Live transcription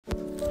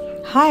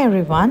Hi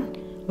everyone,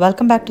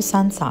 welcome back to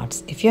Sun's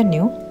Arts. If you're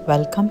new,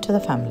 welcome to the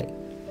family.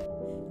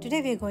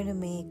 Today we are going to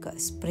make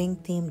spring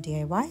themed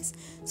DIYs.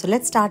 So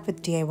let's start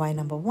with DIY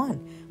number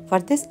 1. For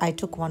this I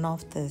took one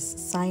of this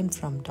sign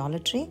from Dollar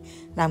Tree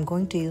and I'm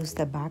going to use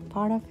the back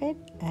part of it,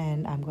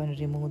 and I'm going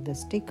to remove the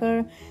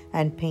sticker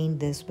and paint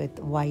this with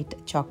white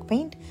chalk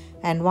paint.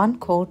 And one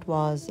coat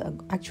was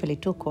actually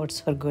 2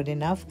 coats were good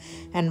enough,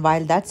 and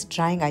while that's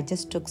drying I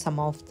just took some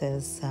of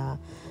this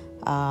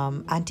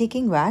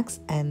antiquing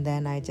wax, and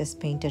then I just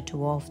painted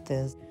 2 of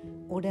this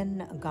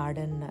wooden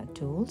garden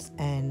tools,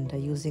 and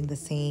using the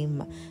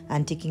same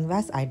antiquing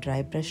wax I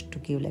dry brushed to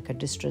give like a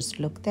distressed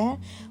look there.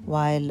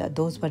 While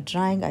those were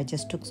drying I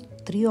just took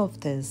 3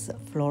 of this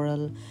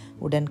floral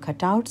wooden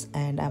cutouts,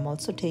 and I'm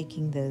also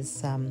taking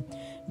this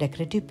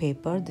decorative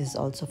paper. This is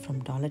also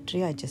from Dollar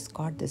Tree. I just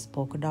got this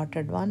polka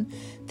dotted one,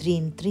 3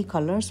 in 3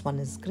 colors. One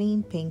is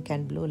green, pink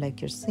and blue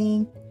like you're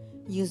seeing.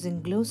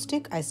 Using glue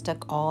stick I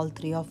stuck all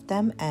 3 of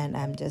them, and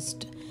I'm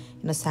just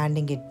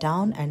sanding it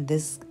down, and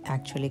this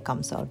actually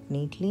comes out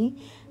neatly.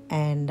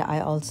 And I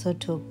also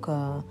took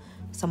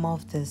some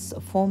of this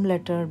foam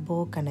letter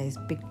book, and I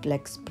picked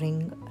like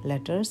spring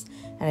letters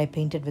and I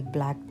painted with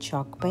black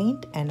chalk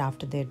paint. And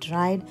after they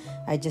dried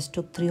I just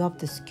took 3 of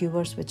the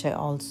skewers which I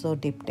also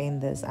dipped in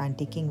this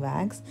antiquing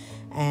wax,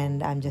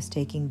 and I'm just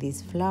taking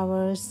these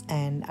flowers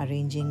and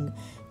arranging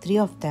 3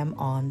 of them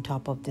on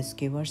top of the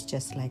skewers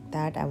just like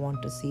that. I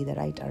want to see the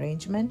right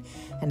arrangement,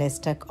 and I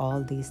stuck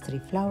all these 3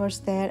 flowers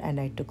there, and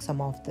I took some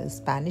of the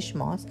Spanish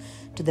moss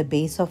to the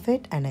base of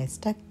it, and I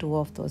stuck 2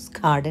 of those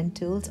garden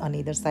tools on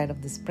either side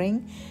of the spring.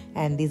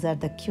 And these are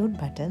the cute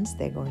buttons.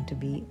 They're going to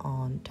be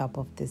on top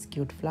of these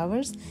cute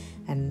flowers,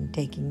 and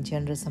taking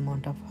generous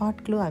amount of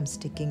hot glue I'm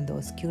sticking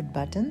those cute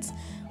buttons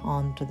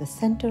onto the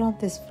center of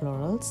these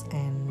florals.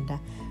 And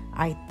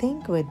I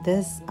think with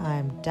this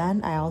I'm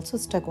done. I also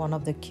stuck one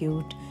of the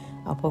cute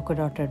polka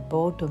dotted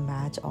bow to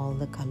match all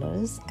the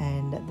colors,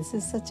 and this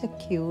is such a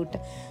cute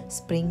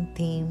spring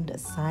themed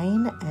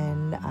sign,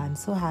 and I'm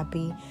so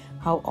happy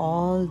how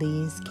all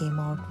these came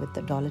out with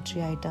the Dollar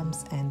Tree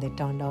items and they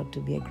turned out to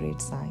be a great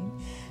sign.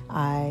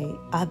 I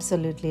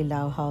absolutely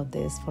love how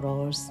these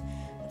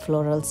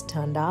florals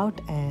turned out,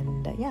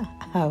 and yeah,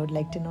 I would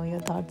like to know your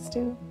thoughts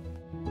too.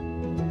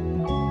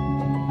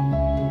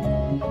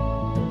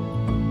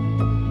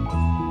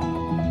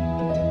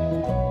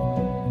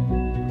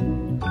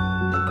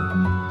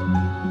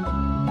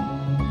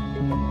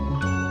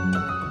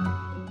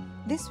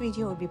 This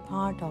video will be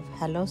part of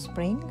Hello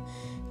Spring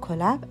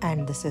collab,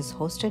 and this is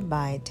hosted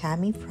by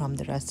Tammy from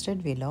The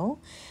Rusted Willow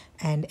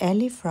and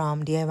Ellie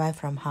from DIY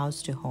From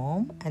House to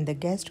Home, and the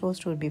guest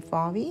host will be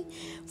Favi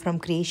from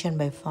Creation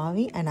by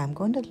Favi. And I'm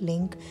going to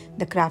link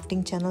the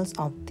crafting channels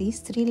of these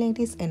 3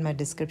 ladies in my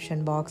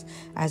description box,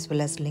 as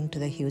well as link to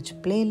the huge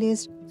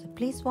playlist. So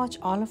please watch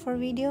all of our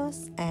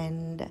videos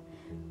and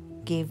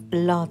give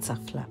lots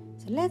of love.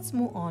 So let's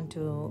move on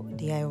to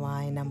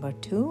DIY number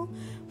 2.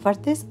 For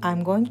this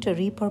I'm going to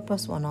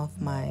repurpose one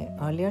of my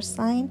earlier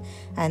sign,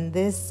 and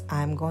this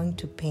I'm going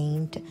to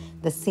paint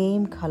the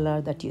same color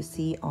that you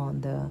see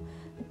on the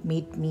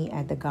Meet Me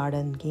at the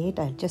Garden Gate.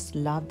 I just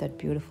love that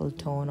beautiful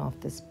tone of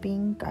this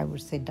pink, I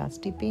would say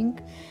dusty pink,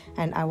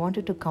 and I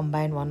wanted to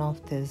combine one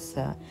of this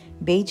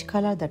beige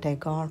color that I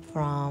got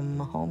from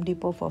Home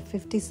Depot for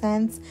 50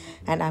 cents,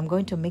 and I'm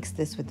going to mix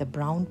this with the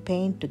brown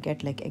paint to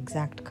get like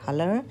exact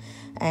color.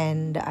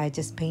 And I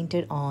just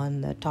painted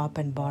on the top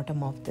and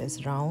bottom of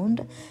this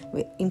round,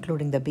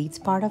 including the beads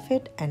part of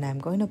it, and I'm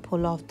going to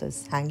pull off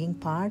this hanging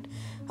part,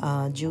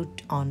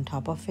 jute on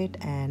top of it,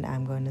 and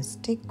I'm going to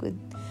stick with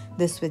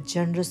this with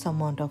generous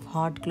amount of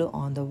hot glue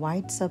on the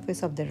white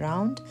surface of the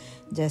round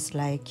just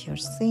like you're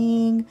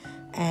seeing.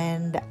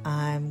 And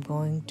I'm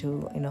going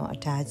to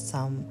attach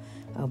some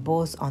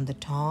bows on the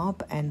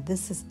top, and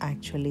this is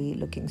actually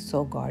looking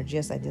so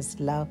gorgeous. I just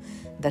love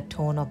the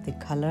tone of the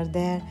color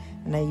there,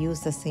 and I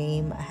use the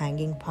same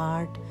hanging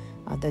part,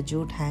 the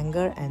jute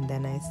hanger, and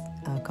then I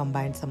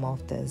combined some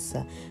of this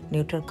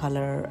neutral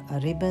color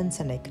ribbons,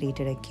 and I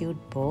created a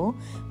cute bow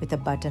with a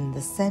button in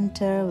the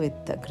center with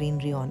the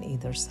greenery on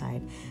either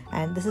side.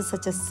 And this is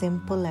such a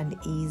simple and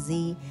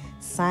easy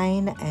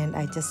sign, and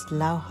I just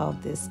love how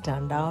this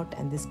turned out.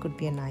 And this could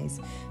be a nice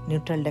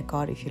neutral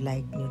decor if you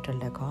like neutral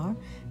decor.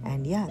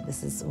 And yeah,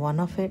 this is one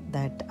of it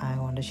that I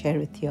want to share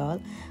with you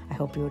all. I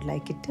hope you would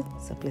like it too,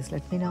 so please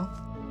let me know.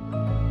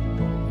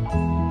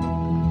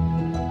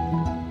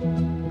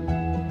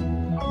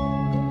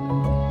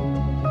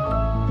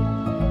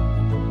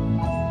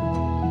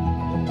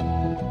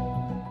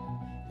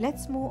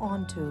 Let's move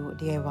on to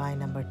DIY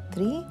number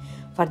 3.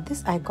 For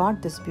this I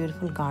got this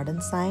beautiful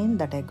garden sign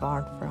that I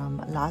got from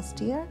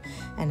last year,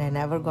 and I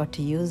never got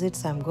to use it,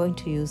 so I'm going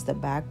to use the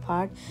back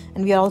part,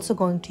 and we are also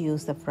going to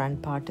use the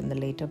front part in the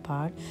later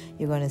part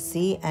you're going to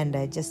see. And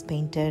I just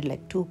painted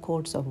like 2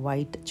 coats of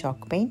white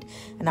chalk paint,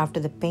 and after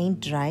the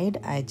paint dried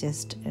I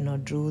just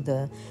drew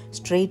the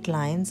straight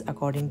lines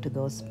according to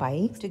those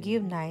spikes to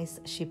give nice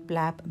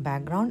shiplap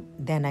background.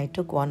 Then I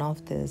took one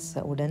of this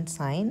wooden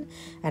sign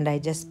and I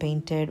just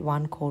painted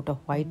 1 coat coat of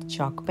white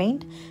chalk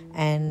paint.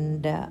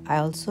 And I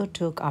also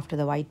took, after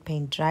the white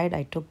paint dried,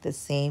 I took the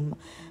same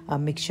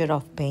mixture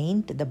of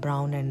paint, the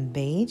brown and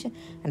beige,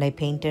 and I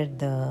painted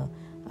the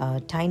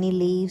tiny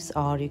leaves,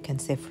 or you can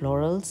say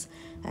florals.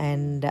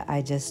 And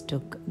I just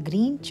took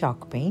green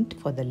chalk paint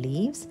for the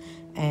leaves,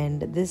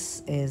 and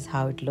this is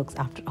how it looks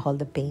after all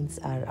the paints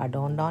are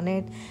adorned on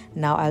it.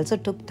 Now I also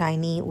took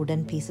tiny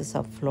wooden pieces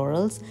of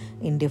florals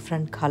in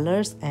different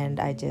colors, and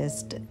I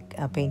just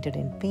painted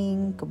in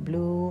pink,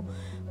 blue,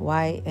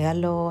 white,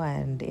 yellow,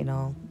 and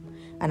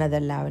another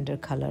lavender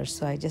color.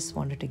 So I just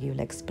wanted to give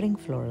like spring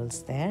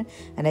florals there,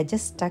 and I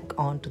just stuck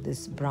onto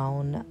this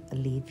brown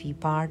leafy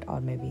part, or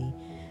maybe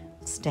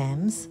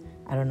stems,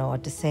 I don't know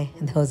what to say.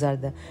 Those are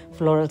the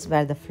florals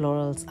where the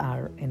florals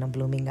are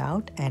blooming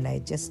out. And I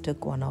just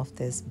took one of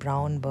this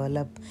brown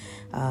burlap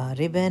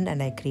ribbon,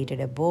 and I created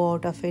a bow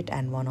out of it,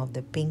 and one of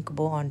the pink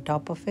bow on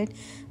top of it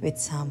with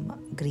some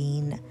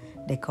green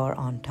decor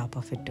on top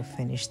of it to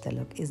finish the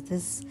look. Is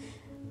this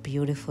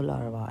beautiful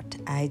or what?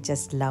 I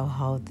just love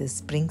how this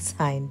spring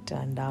sign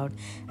turned out,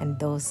 and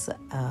those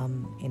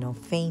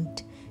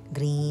faint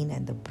green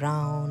and the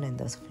brown and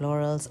those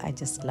florals. I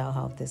just love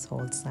how this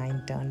whole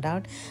sign turned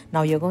out.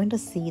 Now you're going to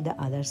see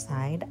the other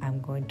side.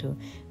 I'm going to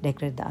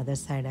decorate the other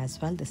side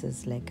as well. This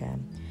is like a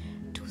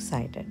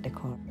two-sided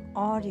decor,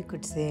 or you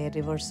could say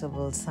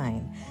reversible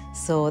sign.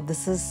 So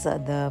this is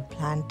the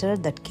planter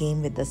that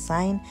came with the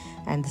sign,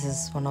 and this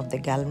is one of the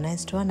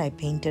galvanized one. I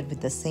painted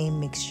with the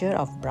same mixture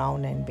of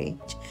brown and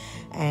beige,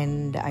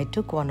 and I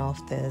took one of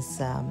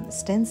this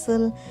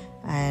stencil,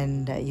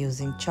 and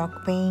using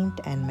chalk paint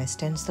and my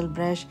stencil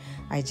brush,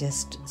 I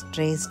just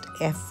traced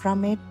F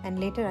from it. And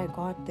later I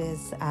got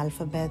these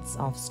alphabets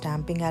of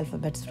stamping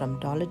alphabets from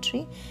Dollar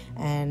Tree,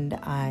 and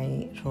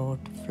I wrote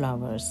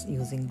flowers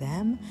using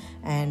them.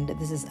 And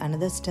this is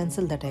another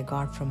stencil that I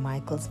got from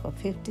Michael's for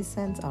 50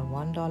 cents or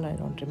 $1, I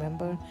don't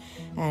remember.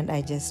 And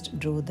I just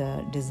drew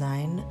the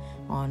design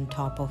on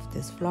top of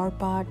this flower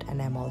pot,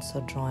 and I'm also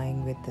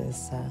drawing with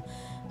this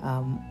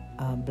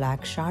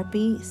black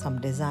Sharpie some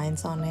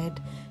designs on it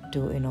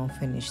to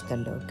finish the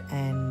look.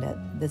 And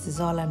this is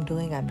all I'm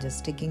doing. I'm just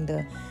sticking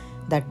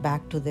that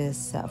back to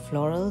this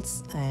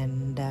florals,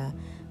 and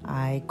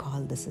I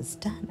call this is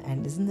done.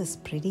 And isn't this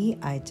pretty?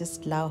 I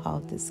just love how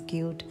this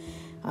cute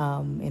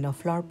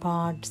flower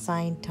pot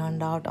sign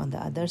turned out on the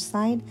other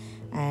side.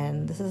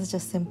 And this is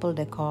just simple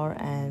decor,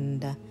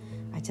 and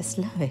I just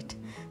love it.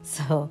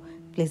 So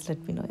please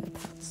let me know your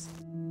thoughts.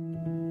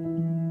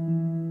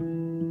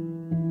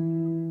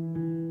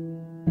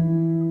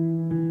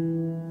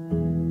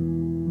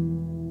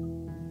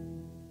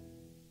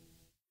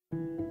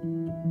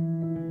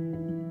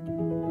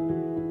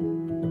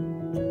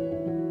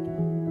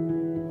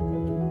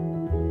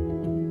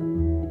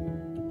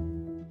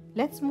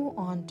 Let's move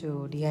on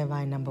to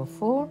DIY number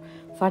 4.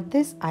 For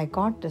this, I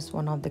got this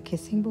one of the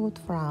kissing booth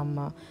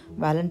from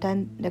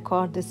Valentine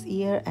Decor this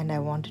year, and I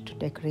wanted to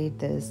decorate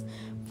this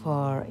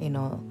for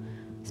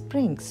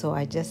spring. So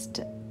I just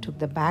took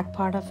the back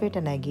part of it,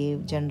 and I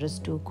gave generous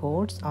 2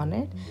 coats on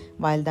it.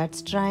 While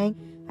that's drying,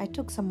 I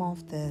took some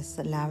of this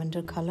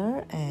lavender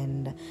color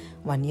and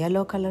one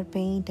yellow color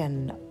paint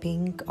and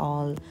pink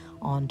all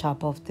on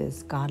top of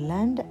this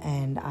garland.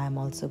 And I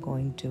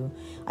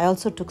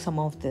also took some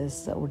of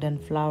this wooden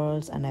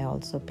flowers, and I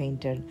also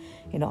painted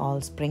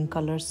all spring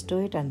colors to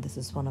it. And this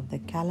is one of the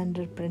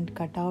calendar print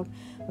cutout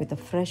with a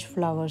fresh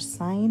flower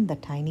sign, the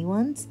tiny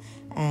ones.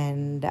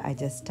 And I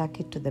just stuck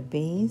it to the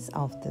base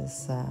of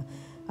this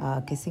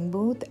kissing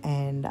booth,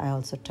 and I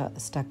also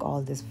stuck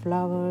all these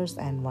flowers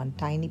and one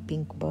tiny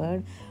pink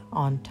bird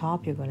on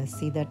top. You're going to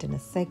see that in a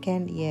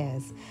second.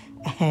 Yes.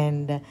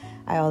 And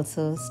I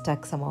also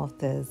stuck some of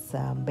this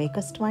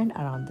baker's twine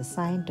around the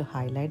sign to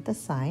highlight the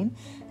sign.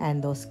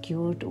 And those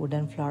cute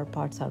wooden flower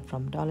pots are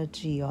from Dollar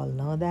Tree, you all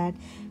know that.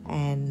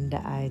 And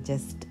I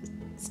just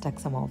stuck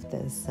some of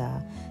this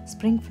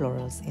spring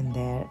florals in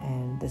there,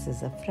 and this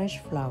is a fresh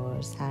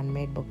flowers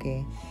handmade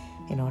bouquet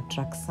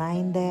truck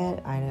sign there.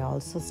 And I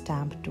also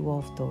stamped 2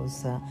 of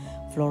those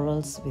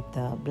florals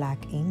with black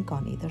ink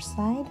on either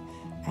side,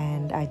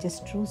 and I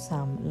just drew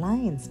some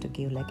lines to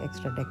give like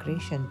extra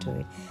decoration to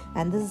it.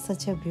 And this is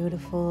such a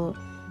beautiful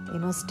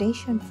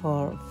station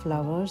for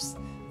flowers,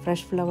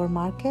 fresh flower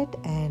market.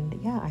 And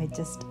yeah, I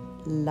just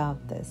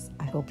love this.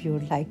 I hope you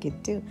would like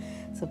it too.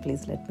 So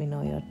please let me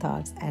know your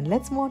thoughts. And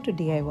let's move on to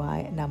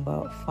DIY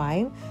number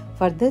 5.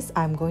 For this,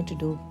 I'm going to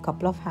do a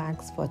couple of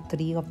hacks for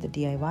 3 of the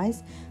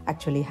DIYs,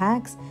 actually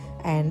hacks.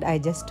 And I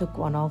just took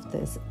one of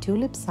this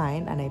tulip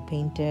sign, and I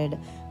painted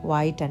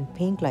white and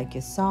pink like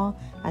you saw.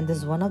 And this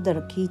is one of the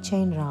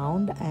keychain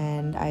round,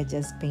 and I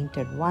just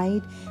painted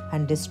white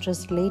and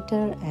distressed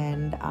later.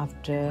 And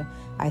after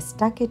I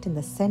stuck it in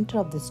the center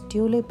of this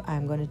tulip,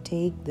 I'm going to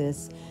take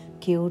this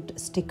cute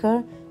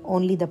sticker,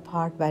 only the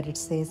part where it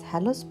says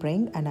Hello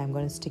Spring, and I'm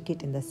going to stick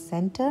it in the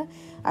center.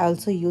 I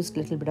also used a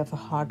little bit of a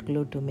hot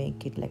glue to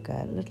make it like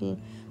a little,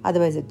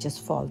 otherwise it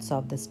just falls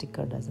off, the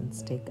sticker doesn't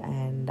stick.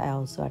 And I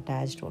also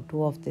attached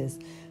 2 of these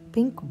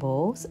pink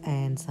bows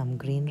and some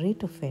greenery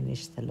to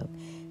finish the look.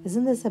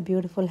 Isn't this a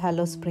beautiful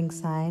Hello Spring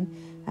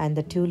sign? and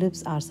the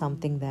tulips are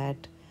something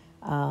that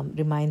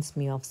reminds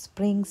me of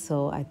spring,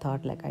 so I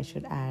thought like I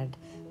should add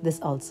this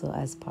also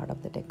as part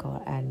of the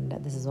decor. And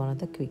this is one of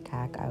the quick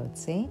hack, I would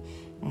say,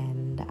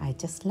 and I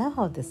just love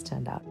how this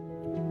turned out.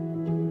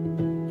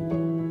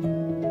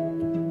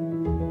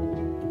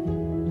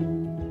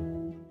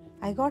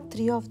 I got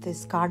 3 of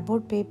this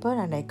cardboard paper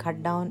and I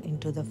cut down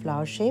into the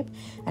flower shape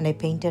and I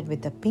painted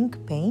with the pink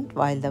paint.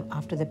 While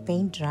after the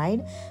paint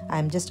dried,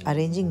 I'm just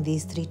arranging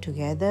these 3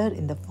 together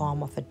in the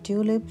form of a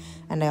tulip.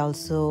 And I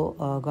also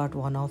got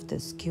one of the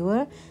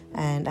skewer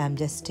and I'm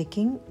just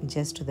sticking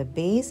just to the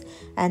base.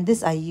 And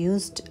this I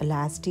used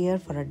last year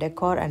for a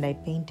decor, and I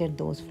painted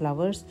those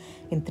flowers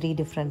in 3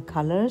 different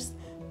colors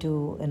to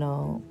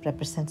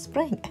represent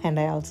spring. And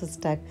I also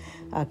stuck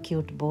a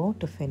cute bow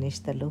to finish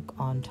the look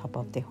on top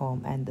of the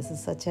home. And this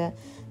is such a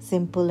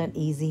simple and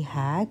easy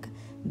hack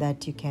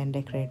that you can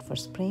decorate for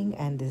spring,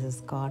 and this has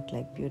got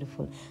like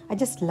beautiful, I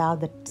just love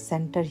the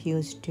center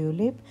huge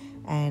tulip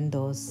and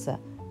those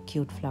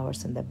cute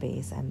flowers in the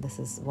base. And this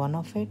is one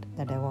of it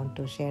that I want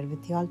to share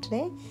with you all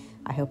today.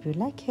 I hope you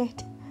like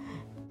it.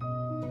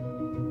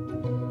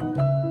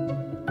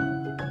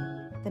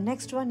 The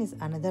next one is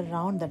another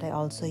round that I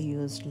also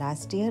used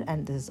last year,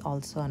 and this is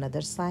also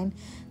another sign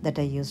that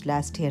I used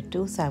last year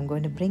too. So I'm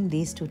going to bring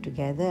these 2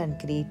 together and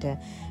create a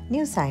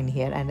new sign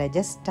here. And I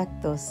just stuck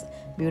those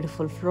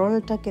beautiful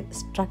floral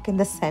struck in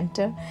the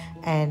center,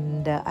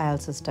 and I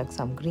also stuck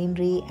some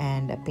greenery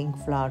and a pink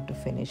flower to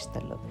finish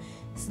the look.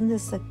 Isn't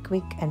this a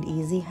quick and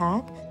easy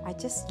hack? I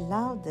just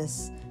love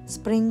this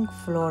spring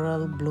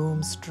floral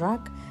bloom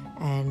struck,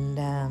 and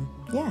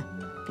yeah,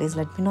 please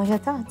let me know your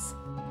thoughts.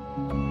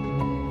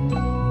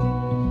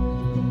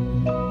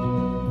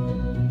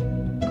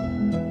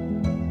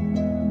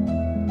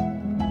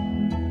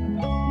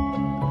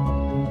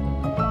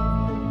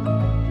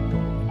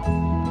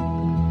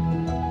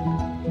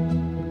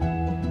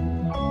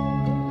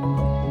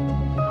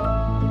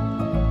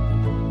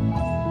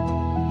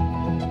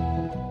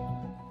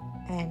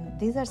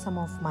 These are some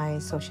of my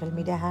social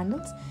media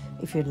handles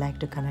if you'd like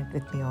to connect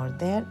with me over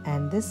there.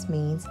 And this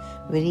means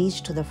we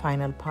reached to the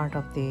final part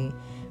of the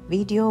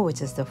video,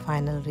 which is the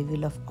final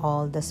reveal of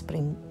all the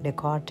spring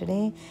decor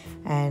today.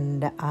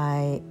 And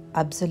I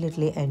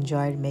absolutely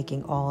enjoyed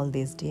making all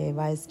these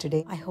DIYs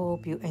today. I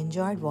hope you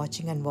enjoyed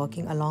watching and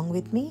working along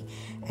with me.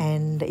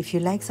 And if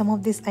you like some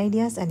of these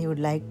ideas and you would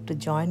like to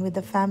join with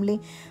the family,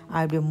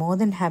 I'll be more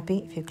than happy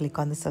if you click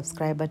on the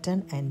subscribe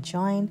button and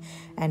join.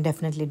 And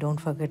definitely don't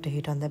forget to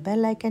hit on the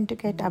bell icon to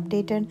get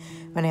updated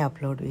when I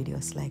upload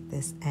videos like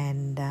this.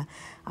 And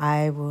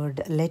I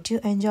would let you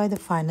enjoy the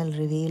final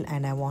reveal,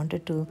 and I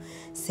wanted to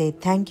say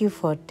thank you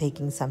for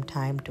taking some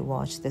time to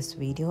watch this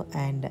video,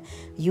 and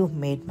you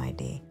made my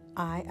day.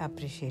 I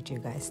appreciate you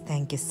guys.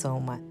 Thank you so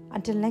much.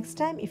 Until next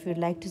time, if you'd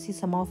like to see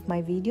some of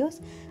my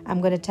videos,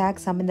 I'm going to tag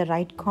some in the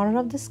right corner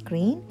of the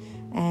screen.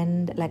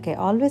 And like I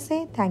always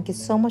say, thank you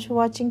so much for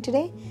watching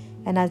today,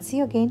 and I'll see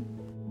you again.